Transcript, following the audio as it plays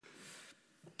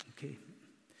Okay.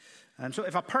 So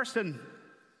if a person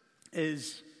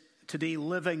is today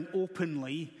living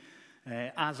openly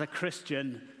as a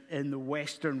Christian in the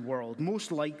Western world,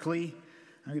 most likely,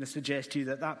 I'm going to suggest to you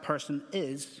that that person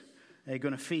is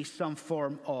going to face some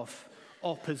form of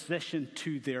opposition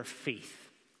to their faith.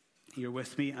 You're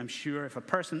with me, I'm sure. If a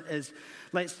person is,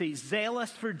 let's say,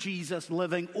 zealous for Jesus,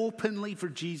 living openly for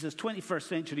Jesus, 21st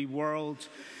century world,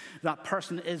 that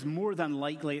person is more than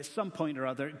likely at some point or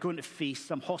other going to face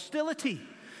some hostility.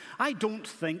 I don't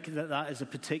think that that is a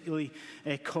particularly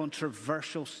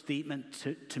controversial statement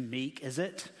to make, is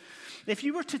it? If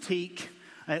you were to take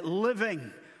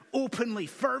living openly,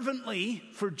 fervently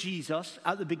for Jesus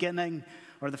at the beginning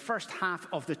or the first half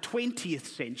of the 20th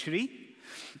century,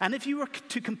 and if you were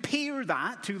to compare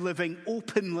that to living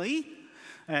openly,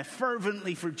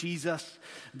 fervently for Jesus,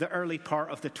 the early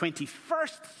part of the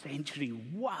 21st century,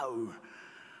 wow,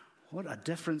 what a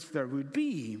difference there would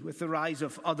be with the rise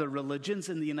of other religions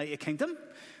in the United Kingdom,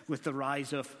 with the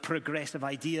rise of progressive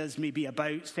ideas maybe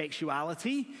about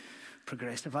sexuality,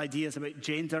 progressive ideas about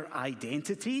gender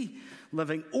identity.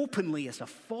 Living openly as a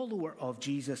follower of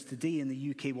Jesus today in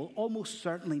the UK will almost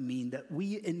certainly mean that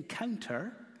we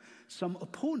encounter some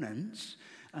opponents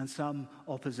and some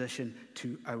opposition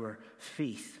to our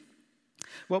faith.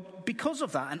 Well, because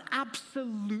of that, an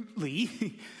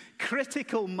absolutely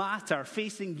critical matter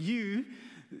facing you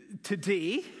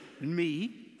today,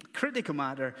 me, critical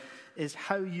matter is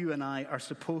how you and I are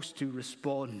supposed to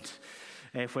respond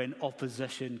when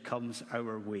opposition comes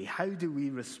our way. How do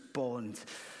we respond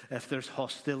if there's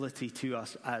hostility to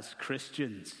us as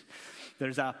Christians?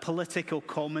 There's a political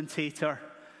commentator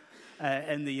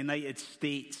in the United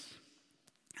States,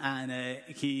 and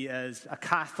he is a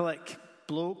Catholic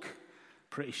bloke,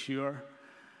 pretty sure.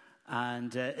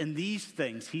 And in these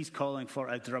things, he's calling for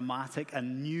a dramatic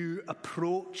and new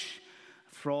approach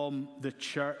from the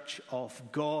Church of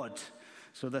God.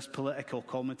 So this political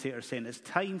commentator is saying it's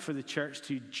time for the church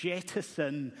to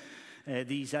jettison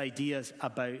these ideas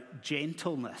about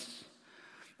gentleness.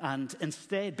 And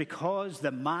instead, because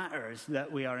the matters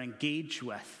that we are engaged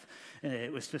with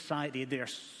society, they are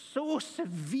so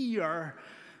severe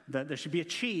that there should be a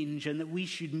change and that we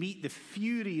should meet the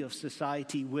fury of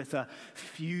society with a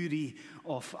fury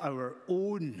of our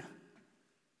own.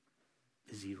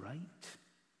 Is he right?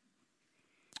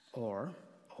 Or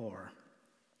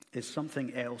is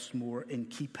something else more in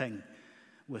keeping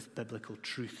with biblical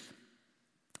truth?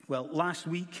 Well, last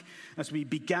week, as we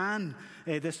began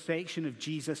this section of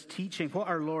Jesus' teaching, what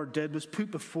our Lord did was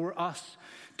put before us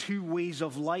two ways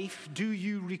of life. Do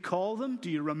you recall them? Do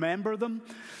you remember them?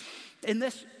 In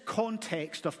this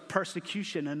context of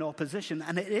persecution and opposition,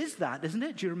 and it is that, isn't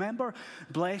it? Do you remember?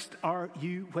 Blessed are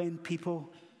you when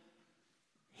people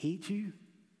hate you,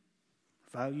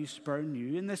 value, spurn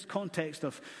you. In this context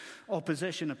of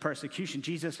opposition and persecution,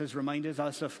 Jesus has reminded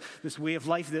us of this way of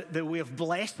life, the way of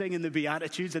blessing in the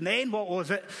Beatitudes. And then what was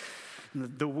it?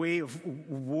 The way of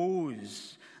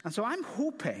woes. And so I'm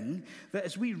hoping that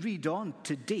as we read on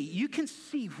today, you can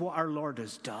see what our Lord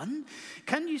has done.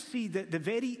 Can you see that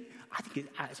I think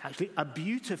it's actually a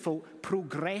beautiful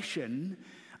progression,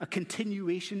 a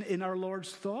continuation in our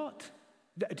Lord's thought?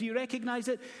 Do you recognize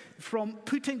it? From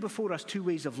putting before us two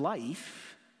ways of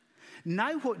life,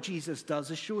 now what Jesus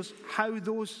does is shows how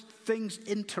those things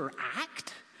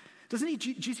interact. Doesn't he? Do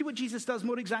you see what Jesus does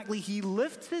more exactly? He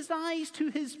lifts his eyes to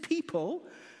his people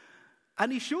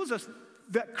and he shows us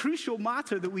that crucial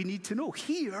matter that we need to know.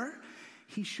 Here,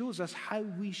 he shows us how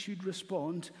we should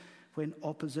respond when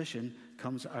opposition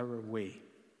comes our way.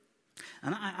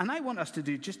 And I want us to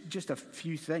do just a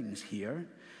few things here.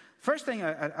 First thing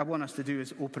I want us to do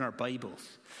is open our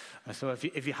Bibles. So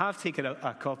if you have taken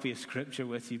a copy of Scripture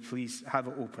with you, please have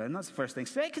it open. That's the first thing.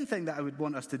 Second thing that I would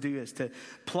want us to do is to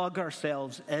plug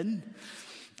ourselves in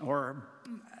or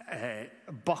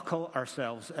buckle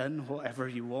ourselves in, whatever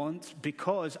you want,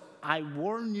 because I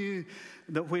warn you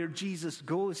that where Jesus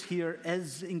goes here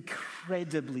is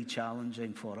incredibly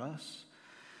challenging for us.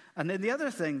 And then the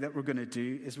other thing that we're going to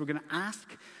do is we're going to ask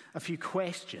a few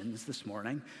questions this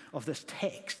morning of this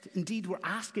text. Indeed, we're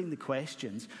asking the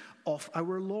questions of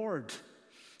our Lord.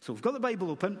 So we've got the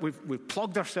Bible open, we've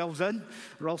plugged ourselves in,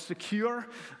 we're all secure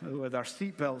with our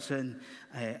seatbelts in,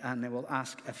 and then we'll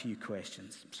ask a few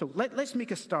questions. So let's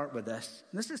make a start with this.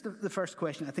 This is the first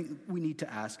question I think we need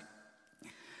to ask.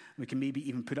 We can maybe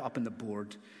even put it up on the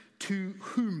board. To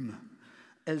whom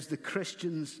is the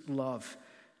Christian's love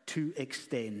to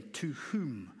extend? To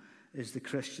whom is the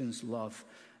Christian's love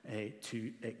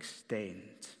to extend?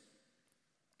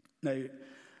 Now,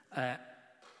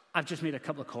 I've just made a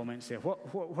couple of comments there.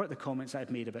 What are the comments I've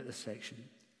made about this section?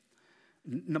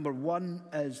 Number one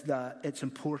is that it's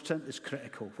important, it's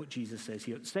critical, what Jesus says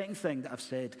here. The second thing that I've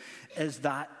said is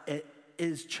that it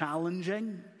is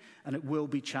challenging, and it will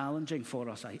be challenging for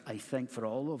us, I think, for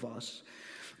all of us.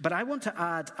 But I want to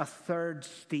add a third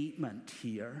statement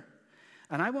here.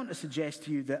 And I want to suggest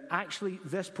to you that actually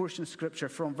this portion of Scripture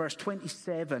from verse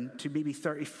 27 to maybe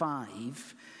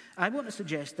 35, I want to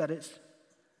suggest that it's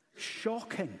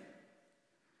shocking.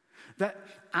 That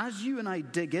as you and I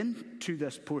dig into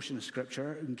this portion of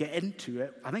Scripture and get into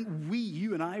it, I think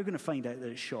you and I are going to find out that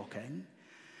it's shocking.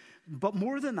 But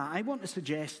more than that, I want to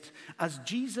suggest as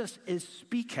Jesus is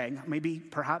speaking, maybe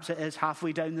perhaps it is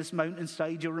halfway down this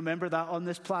mountainside, you'll remember that on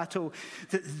this plateau,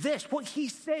 that what he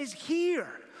says here,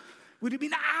 would have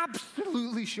been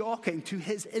absolutely shocking to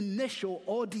his initial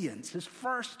audience, his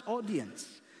first audience.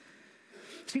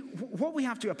 See, what we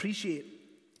have to appreciate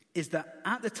is that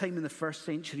at the time in the first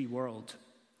century world,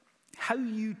 how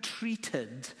you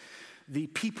treated the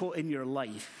people in your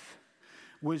life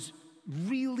was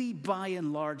really by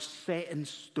and large set in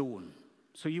stone.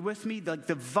 So you with me? Like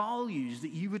the values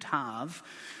that you would have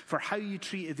for how you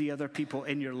treated the other people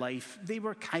in your life, they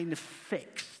were kind of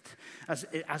fixed as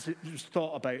it was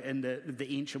thought about in the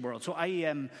ancient world. So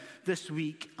this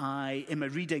week, in my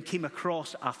reading, came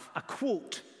across a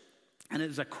quote. And it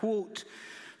was a quote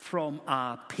from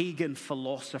a pagan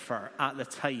philosopher at the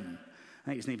time. I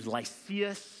think his name is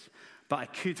Lysias, but I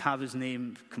could have his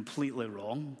name completely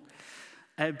wrong.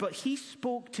 But he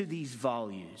spoke to these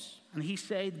values, and he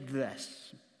said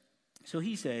this. So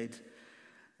he said,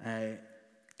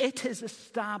 it is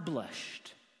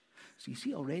established. So you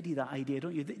see already that idea,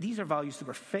 don't you? These are values that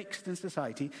were fixed in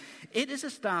society. It is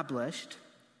established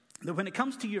that when it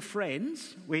comes to your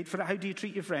friends, wait for it, how do you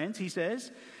treat your friends? He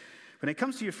says, when it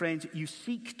comes to your friends, you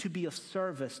seek to be of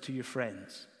service to your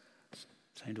friends.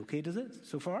 Sound okay, does it,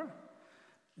 so far?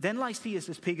 Then Lysias,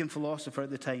 this pagan philosopher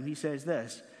at the time, he says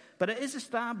this, but it is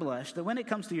established that when it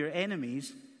comes to your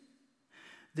enemies,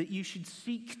 that you should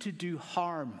seek to do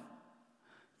harm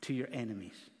to your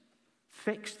enemies.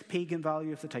 Fixed pagan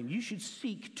value of the time. You should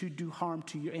seek to do harm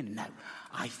to your enemy. Now,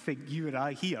 I think you and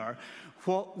I here,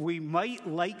 what we might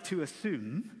like to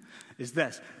assume is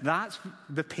this. That's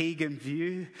the pagan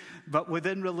view, but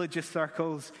within religious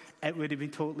circles, it would have been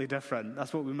totally different.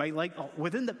 That's what we might like.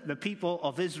 Within the people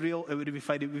of Israel, it would have been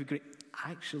fine. It would be great.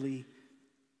 Actually,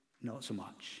 not so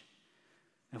much.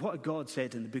 And what God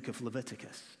said in the book of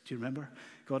Leviticus, do you remember?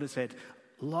 God had said,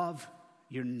 love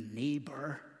your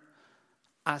neighbor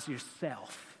as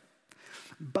yourself.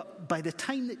 But by the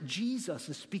time that Jesus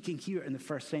is speaking here in the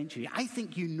first century, I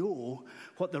think you know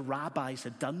what the rabbis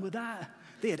had done with that.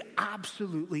 They had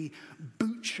absolutely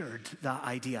butchered that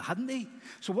idea, hadn't they?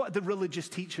 So what had the religious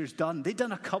teachers done? They'd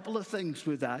done a couple of things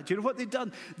with that. Do you know what they'd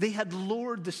done? They had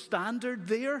lowered the standard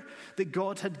there that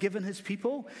God had given his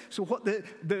people. So what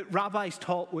the rabbis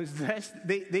taught was this.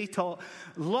 They taught,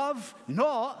 love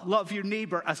your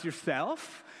neighbor as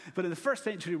yourself. But in the first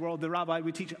century world, the rabbi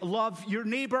would teach, love your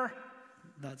neighbor.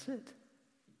 That's it.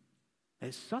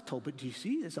 It's subtle, but do you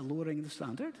see? It's a lowering of the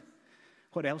standard.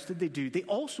 What else did they do? They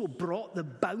also brought the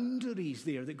boundaries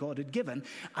there that God had given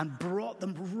and brought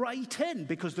them right in,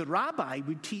 because the rabbi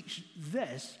would teach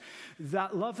this,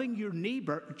 that loving your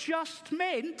neighbor just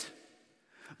meant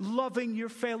loving your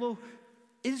fellow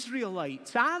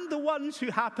Israelites and the ones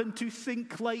who happen to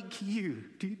think like you.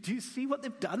 Do you see what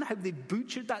they've done? How they've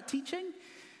butchered that teaching?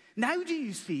 Now do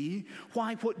you see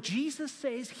why what Jesus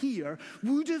says here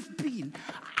would have been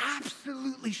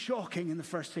absolutely shocking in the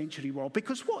first century world?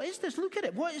 Because what is this? Look at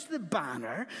it. What is the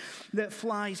banner that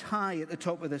flies high at the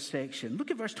top of this section?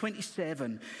 Look at verse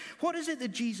 27. What is it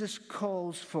that Jesus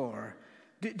calls for?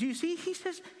 Do you see? He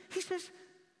says,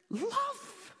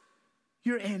 love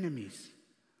your enemies.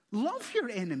 Love your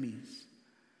enemies.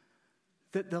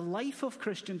 That the life of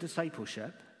Christian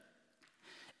discipleship,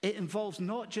 it involves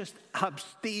not just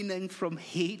abstaining from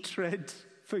hatred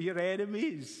for your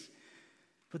enemies,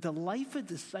 but the life of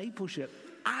discipleship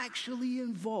actually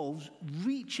involves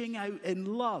reaching out in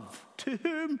love. To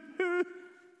whom? Who?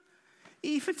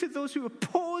 Even to those who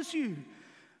oppose you.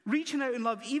 Reaching out in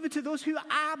love even to those who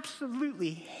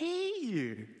absolutely hate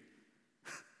you.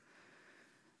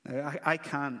 Now, I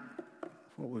can't,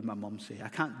 what would my mum say? I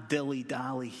can't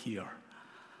dilly-dally here.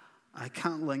 I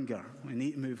can't linger. We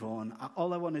need to move on.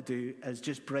 All I want to do is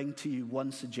just bring to you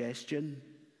one suggestion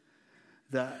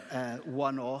that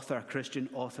one author, a Christian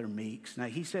author, makes. Now,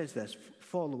 he says this.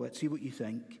 Follow it. See what you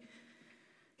think.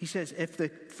 He says, if the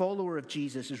follower of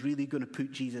Jesus is really going to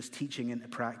put Jesus' teaching into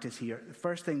practice here, the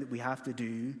first thing that we have to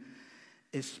do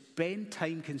is spend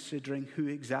time considering who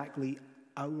exactly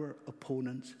our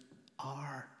opponents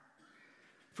are.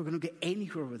 If we're going to get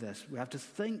anywhere with this, we have to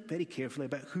think very carefully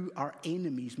about who our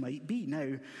enemies might be.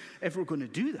 Now, if we're going to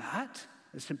do that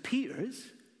at St. Peter's,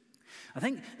 I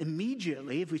think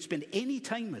immediately, if we spend any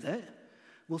time with it,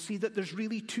 we'll see that there's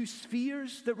really two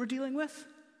spheres that we're dealing with,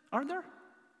 aren't there?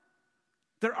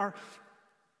 There are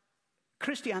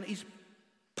Christianity's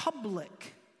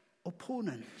public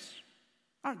opponents,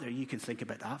 aren't there? You can think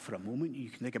about that for a moment. You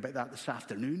can think about that this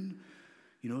afternoon.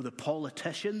 You know, the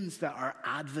politicians that are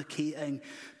advocating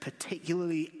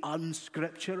particularly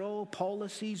unscriptural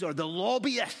policies, or the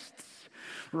lobbyists,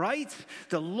 right?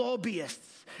 The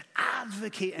lobbyists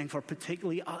advocating for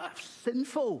particularly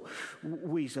sinful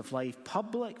ways of life.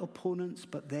 Public opponents,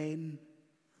 but then,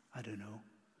 I don't know,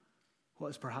 what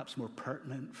is perhaps more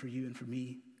pertinent for you and for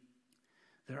me?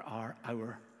 There are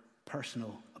our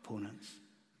personal opponents.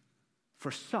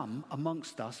 For some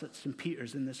amongst us at St.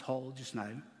 Peter's in this hall just now,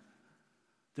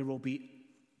 there will be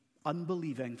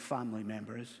unbelieving family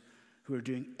members who are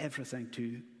doing everything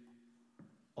to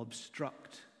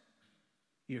obstruct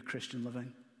your Christian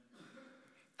living.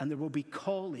 And there will be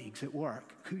colleagues at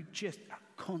work who just are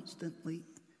constantly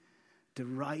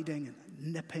deriding and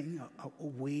nipping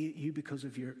away at you because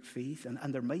of your faith.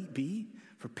 And there might be,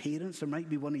 for parents, there might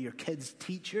be one of your kids'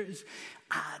 teachers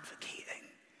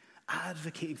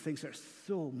advocating things that are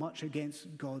so much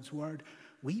against God's word.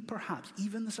 We perhaps,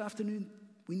 even this afternoon,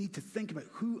 we need to think about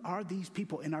who are these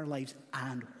people in our lives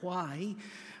and why.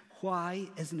 Why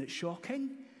isn't it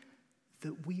shocking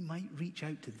that we might reach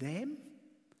out to them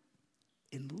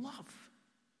in love?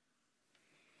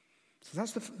 So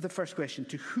that's the first question.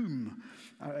 To whom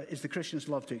is the Christian's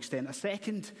love to extend? A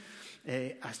second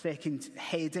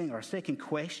heading or a second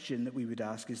question that we would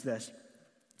ask is this: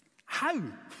 how?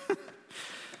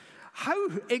 How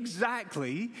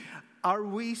exactly are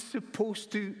we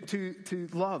supposed to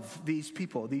love these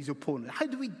people, these opponents? How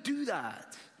do we do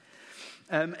that?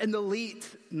 In the late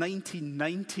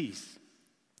 1990s,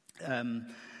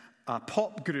 a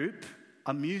pop group,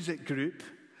 a music group,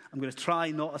 I'm going to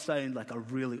try not to sound like a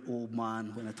really old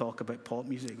man when I talk about pop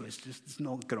music. It's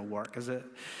not going to work, is it?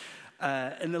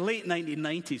 In the late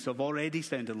 1990s, so I've already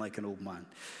sounded like an old man.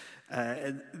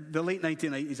 In the late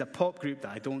 1990s, a pop group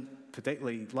that I don't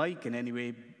particularly like in any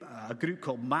way, a group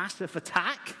called Massive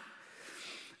Attack.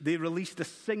 They released a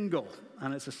single,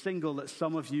 and it's a single that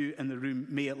some of you in the room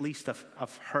may at least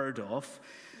have heard of,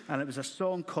 and it was a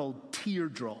song called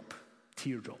Teardrop.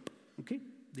 Teardrop, okay?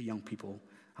 The young people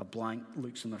have blank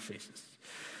looks on their faces.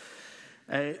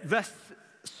 This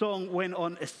song went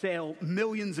on to sell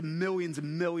millions and millions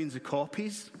and millions of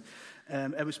copies.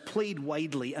 It was played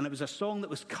widely, and it was a song that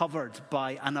was covered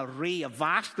by a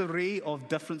vast array of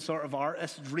different sort of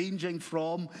artists, ranging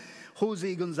from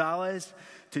Jose Gonzalez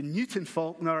to Newton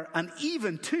Faulkner, and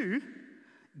even to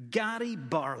Gary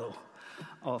Barlow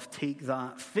of Take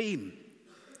That fame.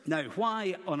 Now,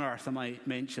 why on earth am I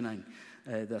mentioning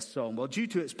this song? Well, due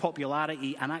to its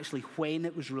popularity and actually when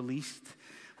it was released,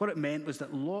 what it meant was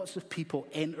that lots of people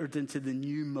entered into the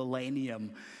new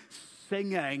millennium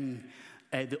singing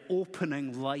the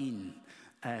opening line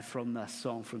from this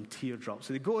song, from Teardrop.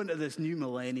 So they go into this new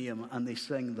millennium and they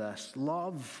sing this: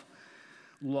 love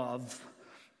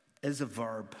is a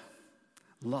verb.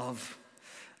 Love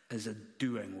is a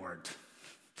doing word.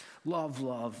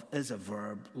 Love is a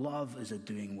verb. Love is a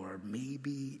doing word.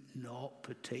 Maybe not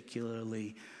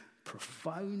particularly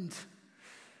profound,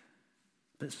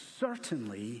 but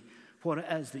certainly what it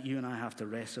is that you and I have to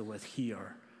wrestle with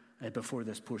here before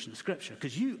this portion of Scripture.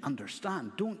 Because you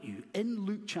understand, don't you, in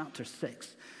Luke chapter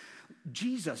 6,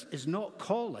 Jesus is not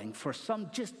calling for some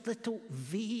just little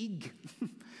vague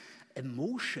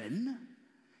emotion.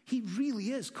 He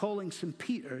really is calling St.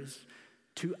 Peter's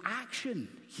to action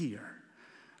here.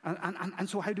 And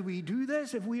so how do we do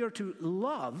this? If we are to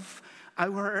love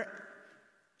our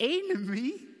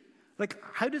enemy, like,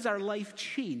 how does our life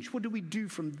change? What do we do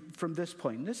from this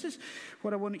point? This is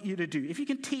what I want you to do. If you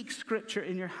can take Scripture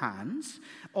in your hands,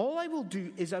 all I will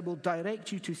do is I will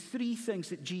direct you to three things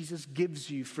that Jesus gives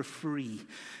you for free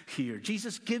here.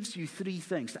 Jesus gives you three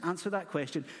things to answer that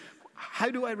question.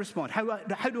 How do I respond?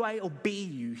 How do I obey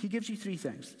you? He gives you three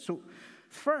things. So,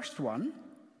 first one,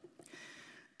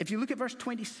 if you look at verse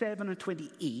 27 and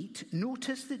 28,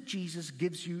 notice that Jesus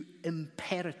gives you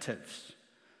imperatives.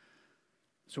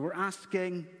 So we're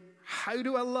asking, how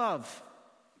do I love?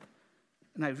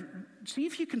 Now, see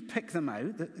if you can pick them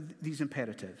out, these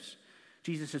imperatives.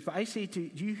 Jesus says, but I say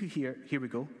to you who hear, here we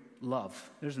go,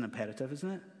 love. There's an imperative,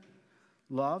 isn't it?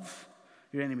 Love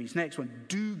your enemies. Next one,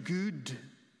 do good.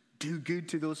 Do good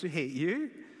to those who hate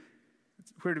you.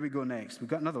 Where do we go next? We've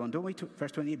got another one, don't we?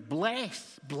 Verse 28,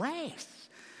 bless.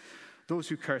 those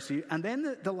who curse you. And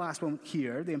then the last one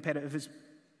here, the imperative is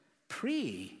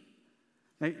pray.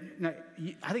 Now,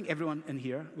 I think everyone in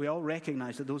here, we all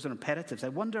recognize that those are imperatives. I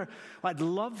wonder, what I'd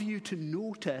love you to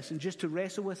notice and just to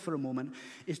wrestle with for a moment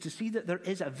is to see that there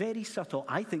is a very subtle,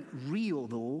 I think real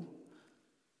though,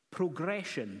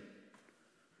 progression.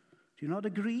 Do you not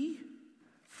agree?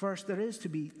 First,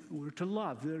 we're to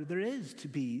love. There is to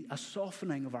be a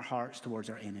softening of our hearts towards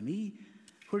our enemy.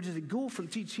 Where does it go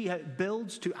from? See how it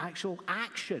builds to actual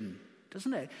action,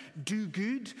 doesn't it? Do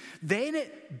good, then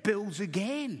it builds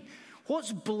again.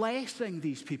 What's blessing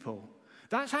these people?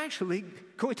 That's actually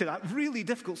going to that really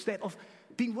difficult step of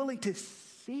being willing to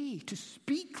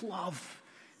speak love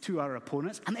to our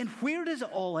opponents. And then where does it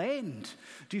all end?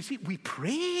 Do you see? We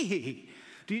pray.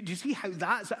 Do you see how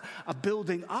that's a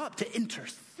building up to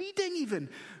interceding even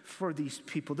for these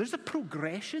people? There's a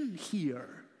progression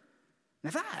here.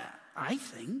 Now that, I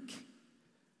think,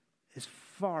 is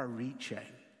far-reaching.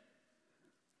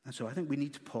 And so I think we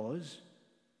need to pause.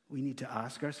 We need to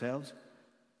ask ourselves,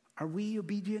 are we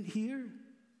obedient here?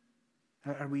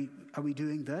 Are we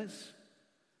doing this?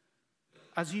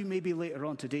 As you maybe later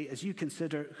on today, as you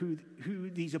consider who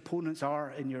these opponents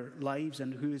are in your lives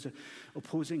and who is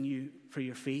opposing you for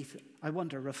your faith, I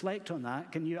wonder, reflect on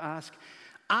that. Can you ask,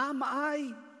 am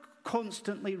I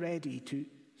constantly ready to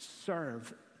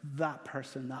serve that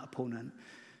person, that opponent,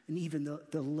 in even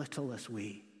the littlest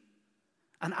way?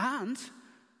 And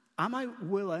am I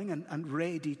willing and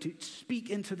ready to speak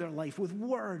into their life with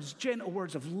words, gentle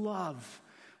words of love,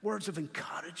 words of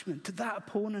encouragement to that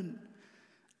opponent?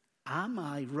 Am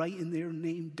I writing their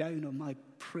name down on my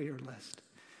prayer list?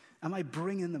 Am I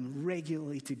bringing them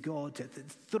regularly to God, to the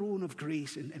throne of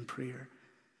grace in prayer?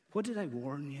 What did I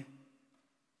warn you?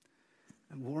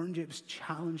 I warned you it was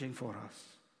challenging for us.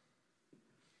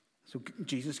 So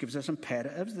Jesus gives us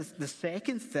imperatives. The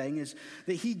second thing is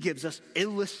that he gives us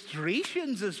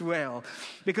illustrations as well.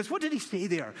 Because what did he say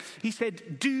there? He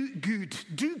said, do good.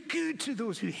 Do good to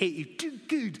those who hate you. Do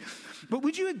good. But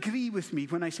would you agree with me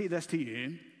when I say this to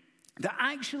you? That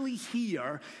actually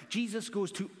here, Jesus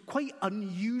goes to quite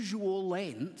unusual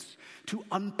lengths to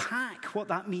unpack what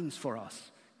that means for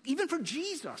us. Even for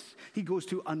Jesus, he goes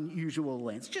to unusual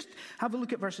lengths. Just have a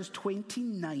look at verses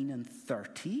 29 and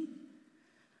 30.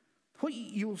 What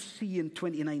you'll see in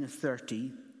 29 and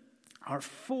 30 are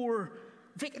four,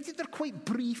 they're quite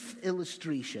brief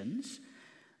illustrations,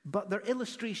 but they're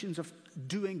illustrations of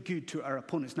doing good to our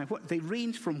opponents. Now, they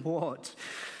range from what?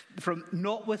 From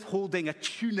not withholding a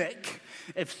tunic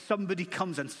if somebody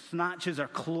comes and snatches our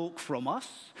cloak from us,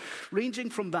 ranging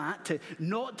from that to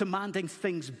not demanding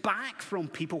things back from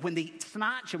people when they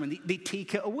snatch it, when they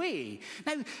take it away.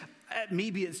 Now,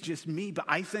 maybe it's just me, but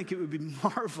I think it would be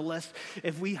marvelous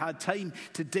if we had time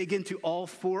to dig into all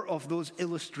four of those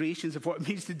illustrations of what it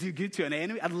means to do good to an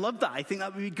enemy. I'd love that. I think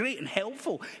that would be great and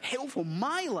helpful. Helpful.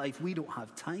 My life, we don't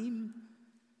have time.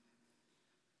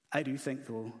 I do think,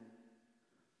 though,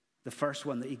 the first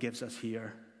one that he gives us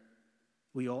here,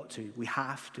 we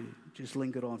have to just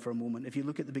linger on for a moment. If you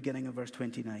look at the beginning of verse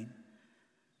 29,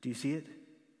 do you see it?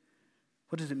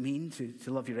 What does it mean to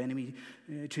love your enemy?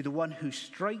 To the one who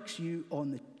strikes you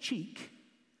on the cheek,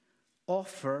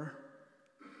 offer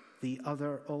the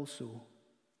other also.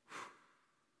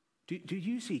 Do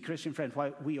you see, Christian friend,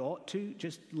 why we ought to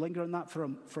just linger on that for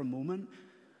a moment?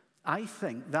 I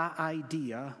think that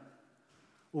idea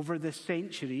over the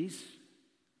centuries,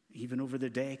 even over the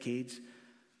decades,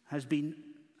 has been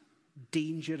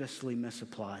dangerously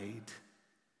misapplied.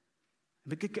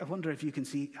 I wonder if you can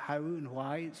see how and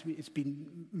why it's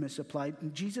been misapplied.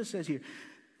 And Jesus says here,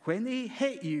 when they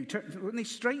hit you, when they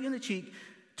strike you in the cheek,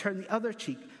 turn the other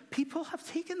cheek. People have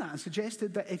taken that and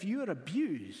suggested that if you are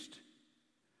abused,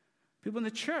 people in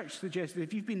the church suggested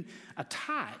if you've been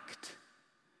attacked,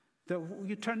 that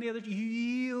you turn the other cheek, you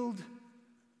yield.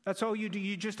 That's all you do.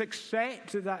 You just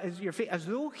accept that as your fate. As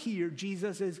though here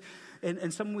Jesus is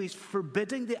in some ways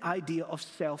forbidding the idea of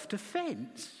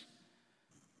self-defense.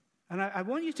 And I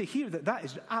want you to hear that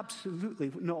is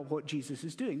absolutely not what Jesus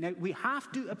is doing. Now, we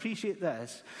have to appreciate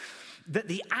this, that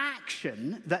the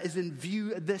action that is in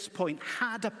view at this point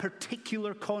had a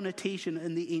particular connotation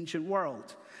in the ancient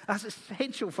world. That's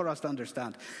essential for us to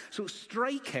understand. So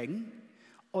striking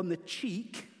on the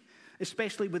cheek,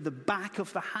 especially with the back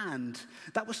of the hand,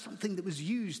 that was something that was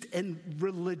used in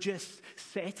religious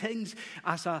settings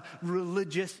as a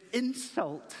religious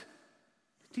insult.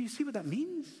 Do you see what that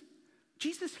means?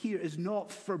 Jesus here is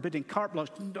not forbidding carte blanche,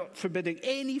 not forbidding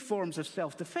any forms of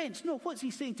self-defense. No, what's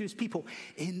he saying to his people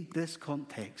in this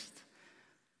context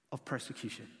of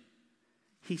persecution?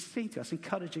 He's saying to us,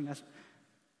 encouraging us,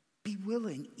 be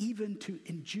willing even to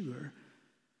endure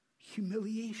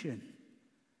humiliation.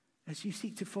 As you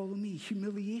seek to follow me,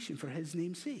 humiliation for his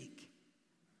name's sake.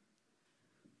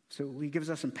 So he gives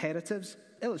us imperatives,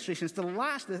 illustrations.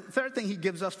 The third thing he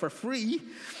gives us for free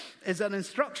is an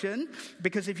instruction,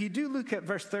 because if you do look at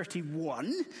verse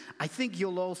 31, I think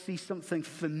you'll all see something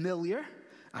familiar.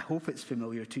 I hope it's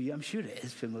familiar to you. I'm sure it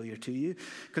is familiar to you.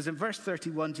 Because in verse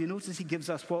 31, do you notice he gives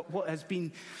us what has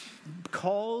been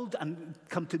called and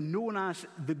come to known as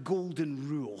the golden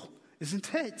rule?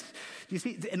 Isn't it? Do you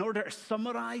see, in order to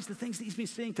summarize the things that he's been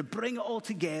saying, to bring it all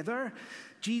together,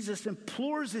 Jesus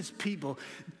implores his people,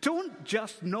 don't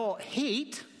just not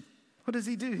hate. What does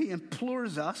he do? He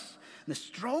implores us in the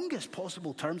strongest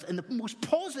possible terms, in the most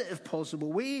positive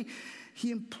possible way.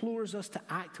 He implores us to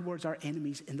act towards our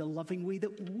enemies in the loving way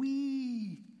that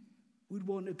we would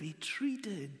want to be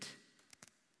treated.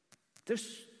 There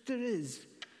is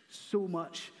so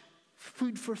much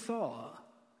food for thought.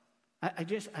 I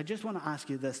just want to ask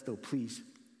you this, though, please.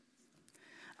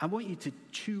 I want you to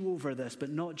chew over this, but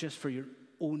not just for your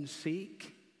own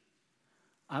sake.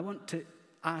 I want to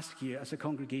ask you, as a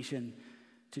congregation,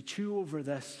 to chew over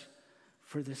this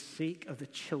for the sake of the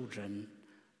children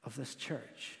of this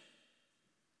church.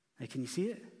 Now, can you see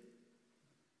it?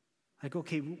 Like,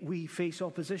 okay, we face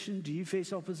opposition. Do you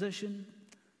face opposition?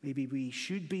 Maybe we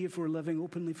should be if we're living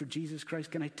openly for Jesus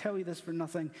Christ. Can I tell you this for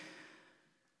nothing?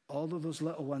 All of those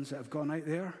little ones that have gone out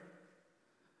there,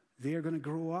 they're going to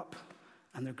grow up,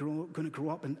 and they're going to grow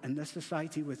up in this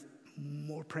society with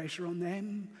more pressure on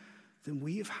them than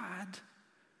we have had.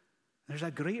 There's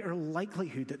a greater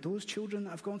likelihood that those children that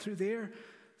have gone through there,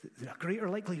 there's a greater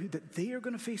likelihood that they are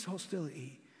going to face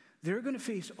hostility. They're going to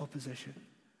face opposition.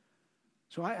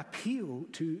 So I appeal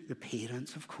to the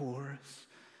parents, of course,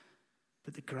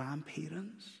 but the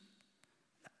grandparents,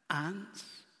 the aunts,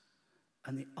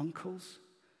 and the uncles.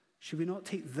 Should we not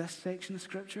take this section of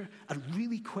Scripture and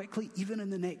really quickly, even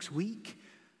in the next week,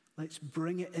 let's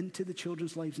bring it into the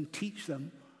children's lives and teach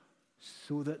them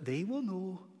so that they will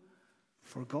know,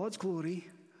 for God's glory,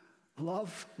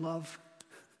 love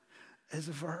is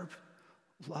a verb.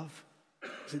 Love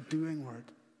is a doing word.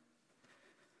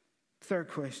 Third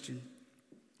question.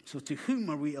 So to whom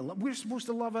are we? We're supposed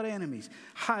to love our enemies.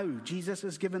 How? Jesus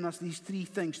has given us these three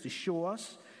things to show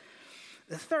us.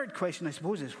 The third question, I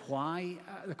suppose, is why.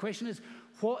 The question is,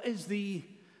 what is the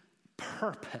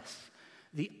purpose,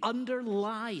 the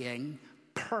underlying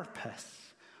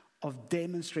purpose of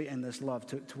demonstrating this love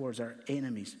towards our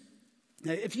enemies?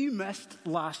 Now, if you missed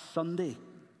last Sunday,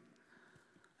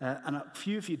 and a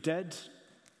few of you did,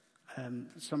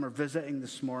 some are visiting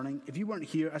this morning. If you weren't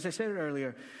here, as I said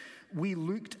earlier, we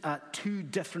looked at two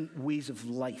different ways of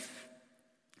life.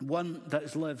 One that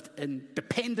is lived in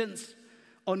dependence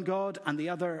on God, and the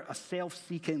other a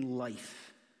self-seeking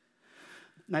life.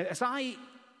 Now, as I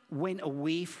went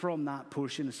away from that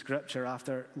portion of Scripture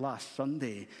after last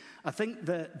Sunday, I think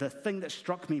the thing that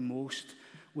struck me most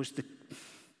was the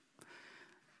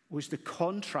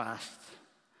contrast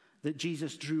that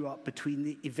Jesus drew up between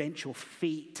the eventual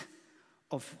fate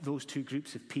of those two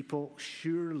groups of people.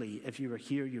 Surely, if you were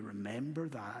here, you remember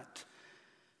that.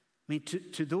 I mean,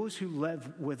 to those who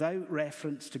live without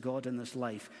reference to God in this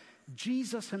life,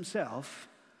 Jesus himself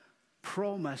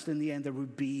promised in the end there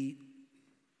would be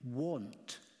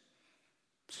want,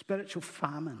 spiritual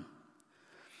famine.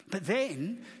 But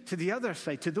then, to the other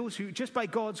side, to those who, just by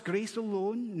God's grace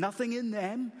alone, nothing in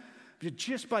them, but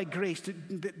just by grace,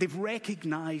 they've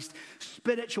recognized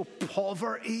spiritual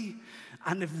poverty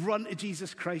and they've run to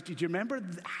Jesus Christ. Did you remember?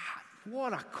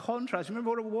 What a contrast. Remember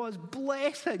what it was?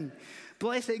 Blessing.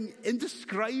 Blessing,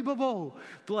 indescribable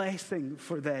blessing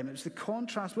for them. It was the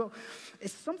contrast. Well,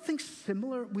 it's something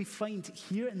similar we find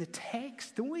here in the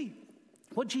text, don't we?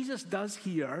 What Jesus does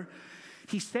here,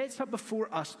 he sets up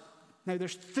before us. Now,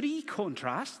 there's three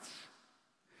contrasts.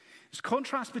 There's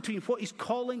contrast between what he's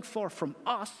calling for from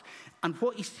us and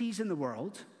what he sees in the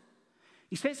world.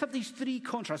 He sets up these three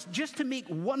contrasts just to make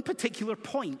one particular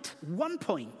point. One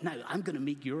point. Now, I'm going to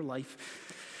make your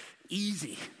life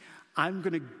easy. I'm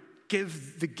going to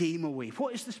give the game away.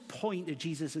 What is this point that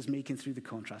Jesus is making through the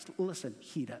contrast? Listen,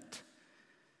 heed it.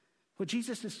 What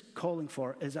Jesus is calling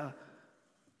for is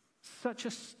such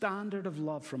a standard of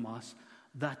love from us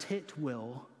that it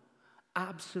will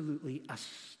absolutely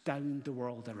astound the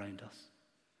world around us.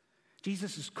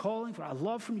 Jesus is calling for a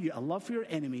love from you, a love for your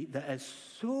enemy that is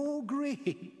so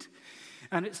great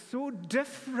and it's so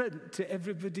different to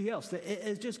everybody else that it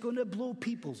is just going to blow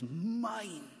people's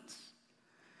minds.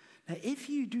 Now, if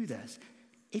you do this,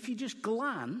 if you just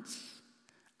glance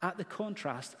at the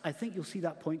contrast, I think you'll see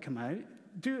that point come out.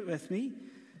 Do it with me.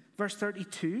 Verse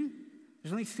 32.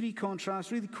 There's only three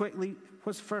contrasts. Really quickly,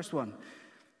 what's the first one?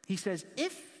 He says,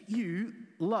 if you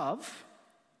love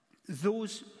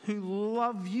those who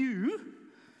love you,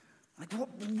 like what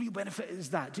real benefit is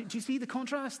that? Do you see the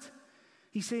contrast?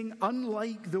 He's saying,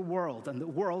 unlike the world, and the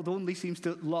world only seems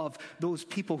to love those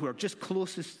people who are just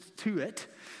closest to it,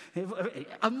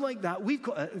 unlike that, we've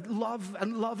got to love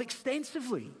and love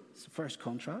extensively. It's the first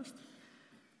contrast.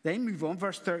 Then move on,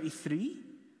 verse 33.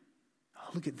 Oh,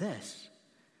 look at this.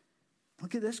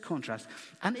 Look at this contrast.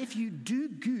 And if you do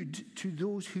good to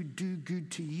those who do good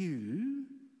to you,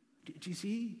 do you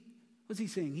see? What's he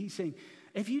saying? He's saying,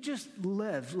 if you just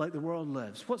live like the world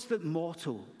lives, what's the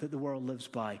motto that the world lives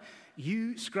by?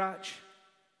 You scratch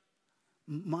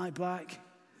my back,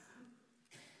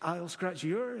 I'll scratch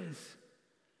yours.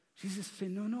 Jesus is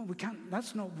saying, no, we can't.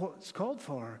 That's not what's called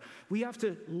for. We have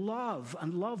to love,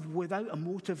 and love without a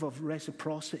motive of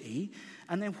reciprocity.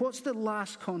 And then what's the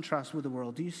last contrast with the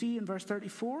world? Do you see in verse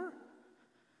 34?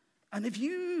 And if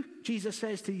you, Jesus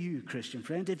says to you, Christian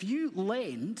friend, if you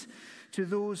lend to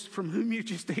those from whom you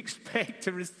just expect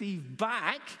to receive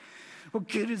back, what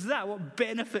good is that? What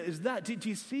benefit is that? Did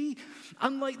you see?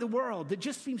 Unlike the world that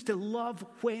just seems to love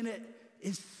when it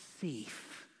is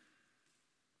safe.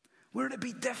 We're to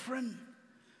be different.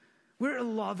 We're to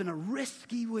love in a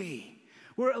risky way.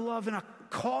 We're to love in a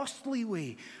costly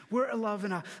way. We're to love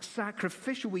in a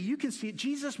sacrificial way. You can see it.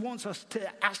 Jesus wants us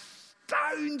to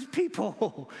astound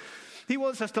people. He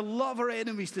wants us to love our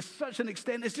enemies to such an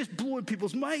extent it's just blowing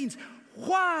people's minds.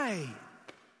 Why?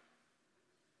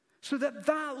 So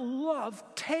that love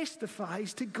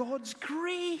testifies to God's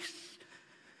grace.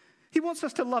 He wants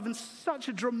us to love in such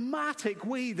a dramatic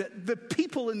way that the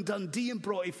people in Dundee and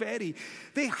Broughty Ferry,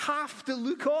 they have to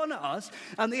look on at us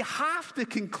and they have to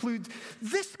conclude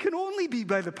this can only be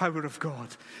by the power of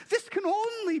God. This can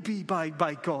only be by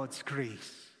God's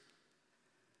grace.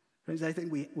 Friends, I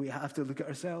think we have to look at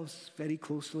ourselves very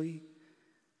closely.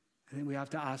 I think we have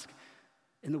to ask,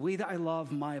 in the way that I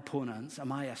love my opponents,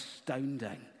 am I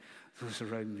astounding those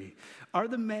around me? Are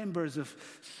the members of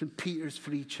St. Peter's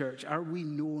Free Church, are we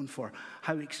known for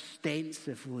how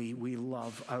extensively we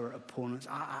love our opponents?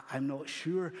 I'm not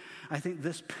sure. I think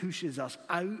this pushes us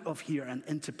out of here and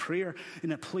into prayer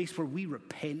in a place where we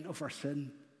repent of our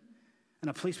sin. In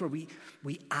a place where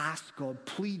we ask God,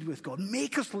 plead with God,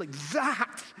 make us like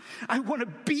that. I want to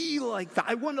be like that.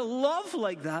 I want to love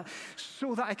like that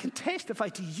so that I can testify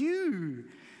to you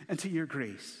and to your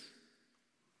grace.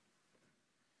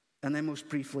 And then most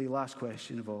briefly, last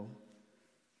question of all.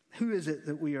 Who is it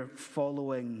that we are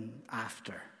following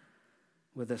after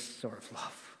with this sort of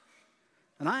love?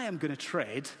 And I am going to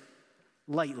tread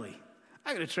lightly.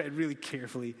 I'm going to tread really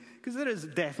carefully because there is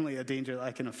definitely a danger that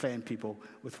I can offend people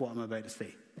with what I'm about to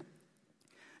say.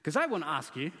 Because I want to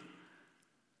ask you,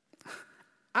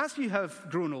 as you have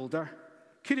grown older,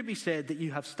 could it be said that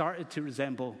you have started to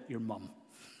resemble your mum?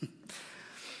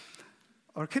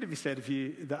 Or could it be said of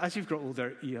you that as you've grown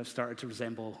older, you have started to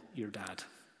resemble your dad?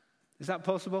 Is that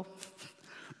possible?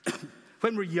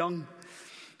 When we're young,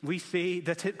 we say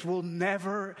that it will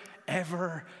never,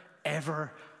 ever,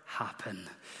 ever happen.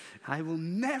 I will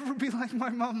never be like my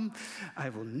mum. I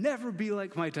will never be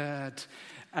like my dad.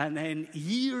 And then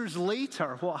years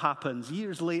later, what happens?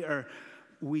 Years later,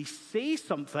 we say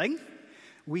something.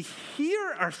 We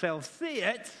hear ourselves say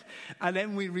it, and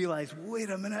then we realize,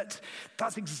 wait a minute,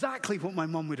 that's exactly what my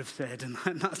mum would have said in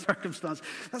that circumstance.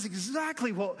 That's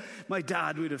exactly what my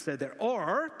dad would have said there.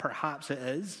 Or perhaps it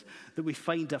is that we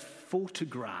find a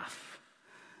photograph,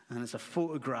 and it's a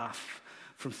photograph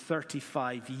from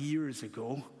 35 years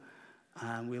ago,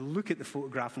 and we look at the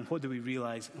photograph, and what do we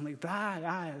realize? I'm like,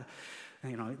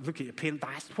 look at your parent,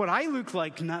 that's what I look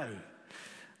like now.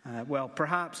 Well,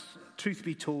 perhaps, truth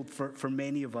be told, for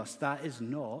many of us, that is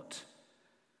not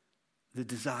the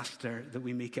disaster that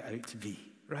we make it out to be,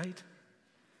 right?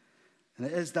 And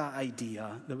it is that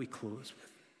idea that we close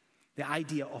with. The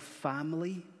idea of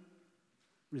family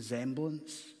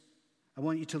resemblance. I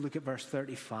want you to look at verse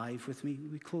 35 with me.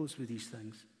 We close with these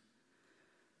things.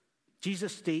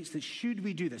 Jesus states that should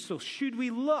we do this, so should we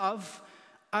love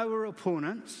our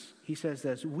opponents, he says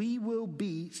this, we will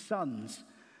be sons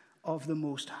of the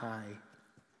Most High.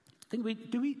 Do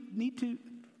we need to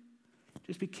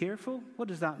just be careful? What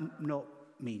does that not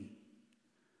mean?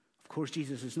 Of course,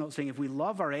 Jesus is not saying if we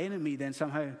love our enemy, then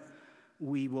somehow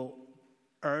we will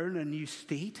earn a new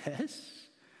status,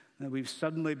 that we've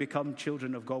suddenly become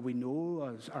children of God. We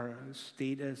know our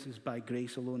status is by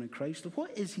grace alone in Christ.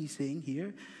 What is he saying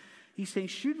here? He's saying,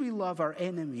 should we love our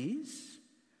enemies,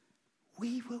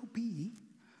 we will be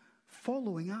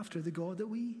following after the God that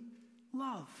we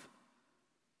love.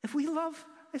 If we love,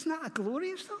 isn't that a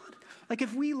glorious thought? Like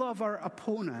if we love our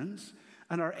opponents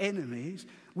and our enemies,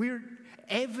 we're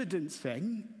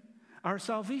evidencing our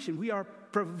salvation. We are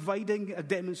providing a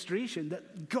demonstration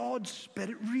that God's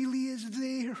Spirit really is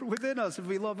there within us if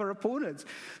we love our opponents.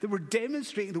 That we're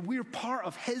demonstrating that we're part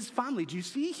of His family. Do you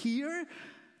see here?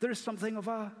 There is something of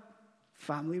a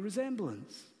family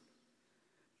resemblance.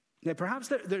 Now,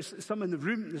 perhaps there's some in the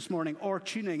room this morning or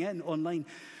tuning in online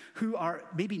who are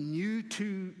maybe new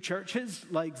to churches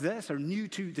like this, or new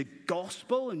to the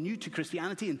gospel and new to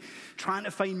Christianity and trying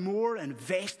to find more and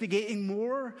investigating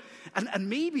more. And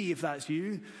maybe if that's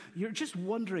you, you're just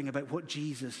wondering about what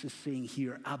Jesus is saying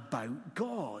here about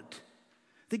God.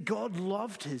 That God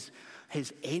loved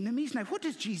his enemies. Now, what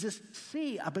does Jesus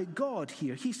say about God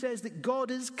here? He says that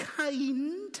God is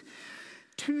kind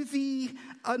to the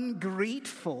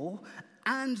ungrateful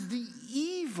and the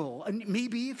evil. And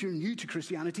maybe if you're new to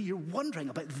Christianity, you're wondering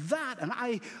about that. And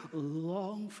I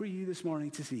long for you this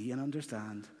morning to see and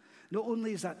understand. Not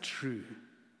only is that true,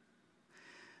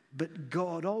 but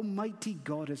God, Almighty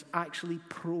God, has actually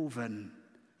proven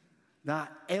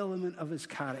that element of his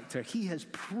character. He has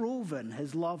proven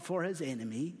his love for his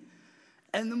enemy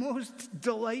in the most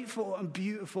delightful and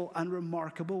beautiful and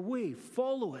remarkable way.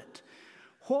 Follow it.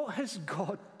 What has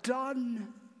God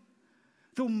done?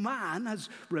 Though man has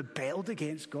rebelled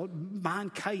against God,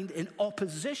 mankind in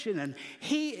opposition and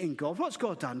hating God, what's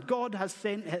God done? God has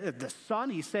sent the Son.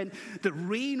 He sent the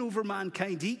rain over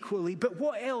mankind equally. But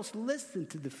what else? Listen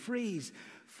to the phrase,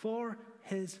 for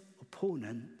his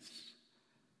opponents,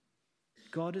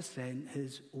 God has sent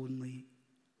his only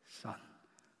Son.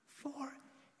 For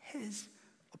his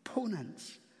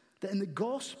opponents. That in the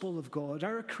gospel of God,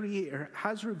 our Creator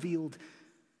has revealed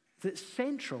that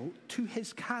central to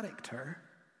his character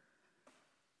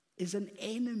is an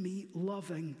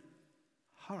enemy-loving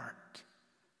heart.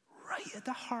 Right at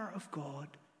the heart of God,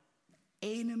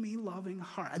 enemy-loving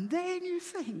heart. And then you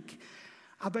think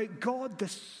about God the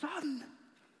Son,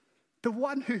 the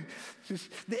one who is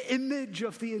the image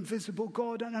of the invisible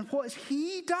God. And what has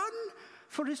he done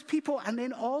for his people? And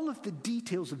then all of the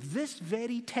details of this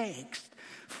very text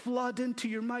flood into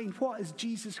your mind. What has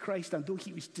Jesus Christ done? Though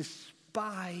he was despised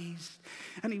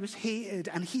and he was hated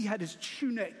and he had his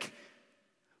tunic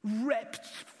ripped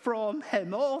from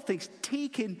him, all things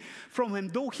taken from him,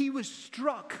 though he was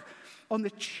struck on the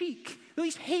cheek, though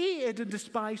he's hated and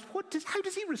despised, how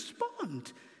does he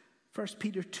respond? 1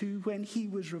 Peter 2, when he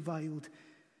was reviled,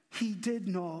 he did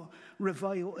not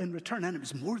revile in return. And it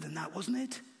was more than that, wasn't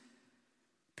it?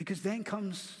 Because then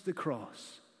comes the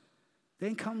cross.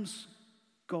 Then comes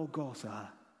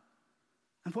Golgotha.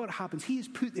 And what happens? He is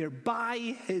put there by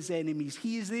his enemies.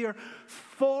 He is there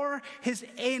for his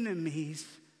enemies.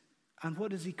 And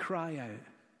what does he cry out?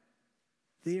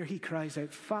 There he cries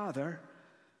out, Father,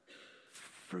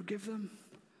 forgive them,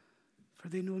 for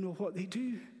they know not what they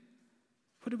do.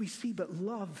 What do we see but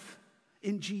love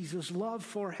in Jesus, love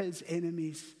for his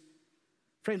enemies?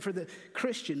 Friend, for the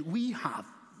Christian, we have,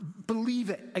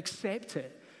 believe it, accept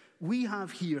it, we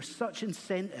have here such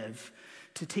incentive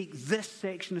to take this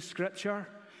section of Scripture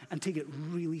and take it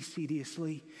really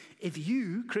seriously. If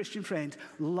you, Christian friend,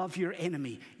 love your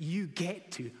enemy, you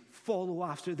get to follow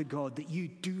after the God that you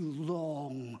do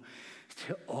long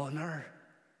to honor.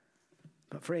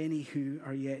 But for any who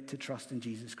are yet to trust in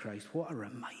Jesus Christ, what a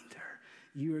reminder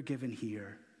you are given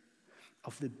here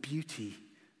of the beauty,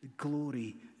 the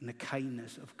glory, and the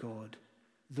kindness of God.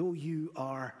 Though you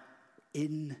are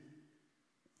in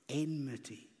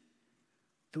enmity,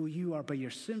 though you are by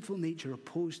your sinful nature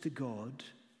opposed to God,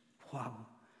 wow,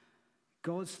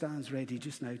 God stands ready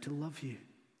just now to love you.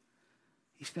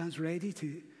 He stands ready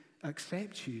to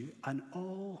accept you and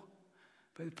all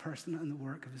by the person and the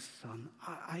work of his Son.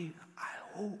 I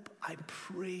hope, I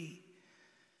pray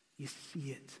you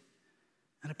see it.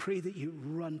 And I pray that you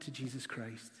run to Jesus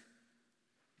Christ.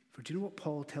 For do you know what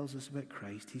Paul tells us about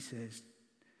Christ? He says,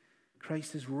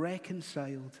 Christ has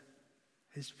reconciled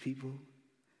his people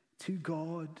to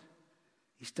God.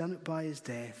 He's done it by his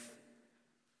death.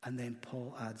 And then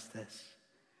Paul adds this.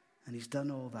 And he's done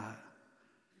all that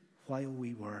while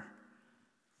we were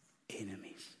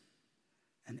enemies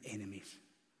and enemies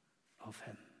of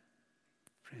him.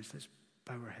 Friends, let's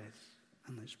bow our heads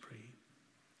and let's pray.